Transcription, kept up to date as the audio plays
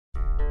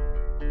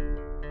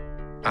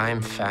I'm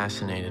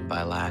fascinated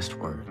by last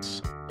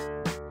words.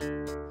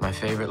 My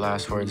favorite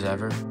last words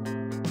ever.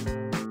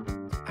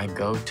 I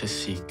go to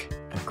seek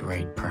a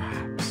great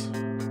perhaps.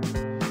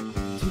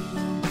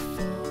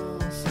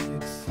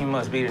 You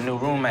must be the new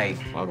roommate.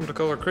 Welcome to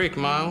Kohler Creek,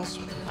 Miles.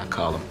 I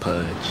call him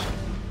Pudge.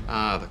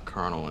 Ah, the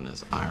Colonel and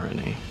his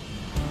irony.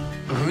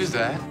 Who's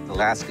that?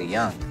 Alaska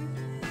Young.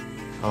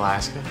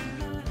 Alaska?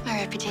 My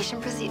reputation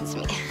precedes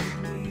me.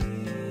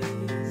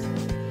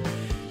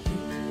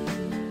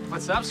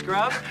 What's up,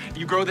 scrub?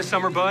 You grow this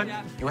summer, bud?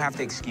 You'll have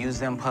to excuse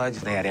them, Pudge.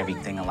 They had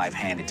everything in life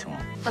handed to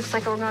them. Looks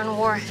like we're going to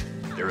war.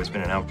 There has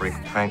been an outbreak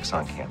of pranks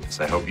on campus.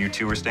 I hope you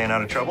two are staying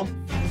out of trouble.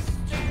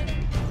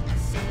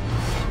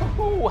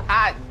 Ooh,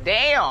 hot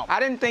damn! I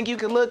didn't think you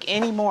could look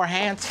any more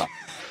handsome.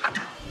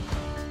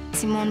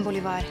 Simon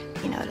Bolivar.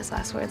 You know what his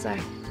last words are.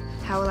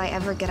 How will I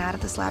ever get out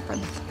of this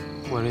labyrinth?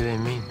 What do they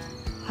mean?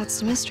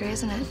 That's the mystery,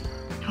 isn't it?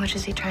 Which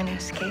is he trying to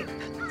escape?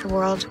 The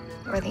world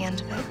or the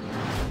end of it?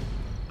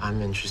 I'm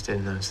interested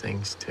in those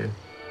things, too.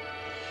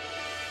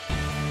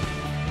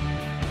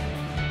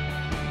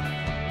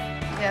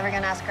 You ever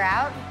gonna ask her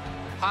out?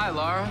 Hi,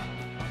 Laura.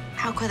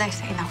 How could I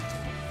say no?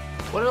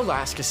 What did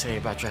Alaska say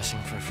about dressing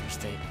for a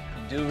first date?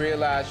 You do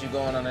realize you're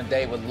going on a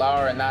date with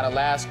Laura and not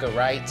Alaska,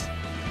 right?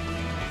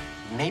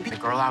 Maybe the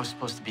girl I was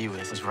supposed to be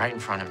with was right in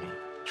front of me.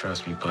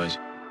 Trust me, Pudge.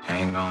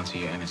 Hang on to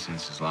your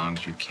innocence as long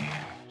as you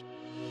can.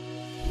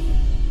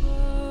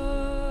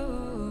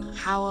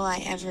 How will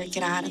I ever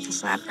get out of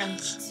this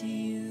labyrinth?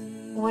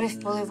 What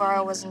if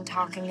Bolivar wasn't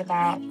talking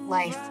about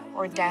life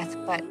or death,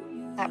 but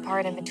that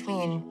part in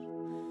between?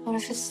 What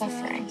if it's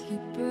suffering?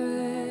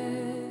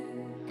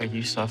 Are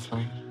you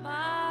suffering?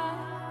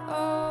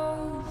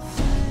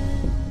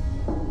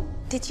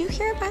 Did you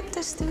hear about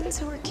the students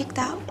who were kicked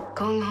out?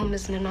 Going home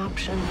isn't an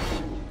option.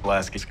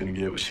 Alaska's gonna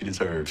get what she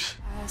deserves.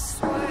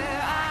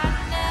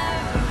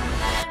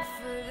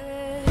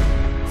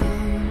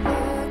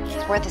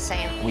 We're the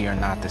same. We are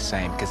not the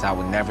same, because I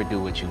would never do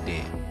what you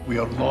did. We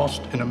are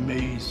lost in a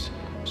maze,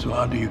 so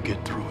how do you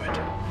get through it?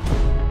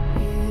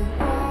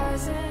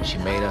 She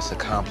made us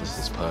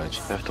accomplices, Pudge.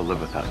 We have to live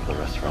with that for the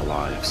rest of our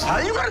lives. How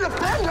are you gonna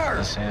defend her?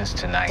 Listen, it's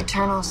tonight.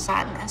 Eternal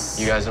sadness.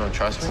 You guys don't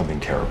trust me? Something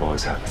terrible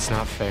has happened. It's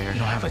not fair. You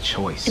don't have a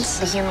choice. It's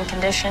the human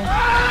condition.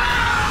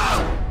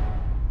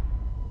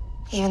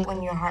 Even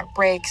when your heart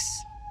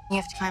breaks, you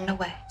have to find a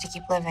way to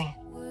keep living.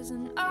 Was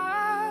an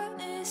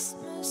honest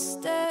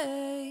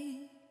mistake.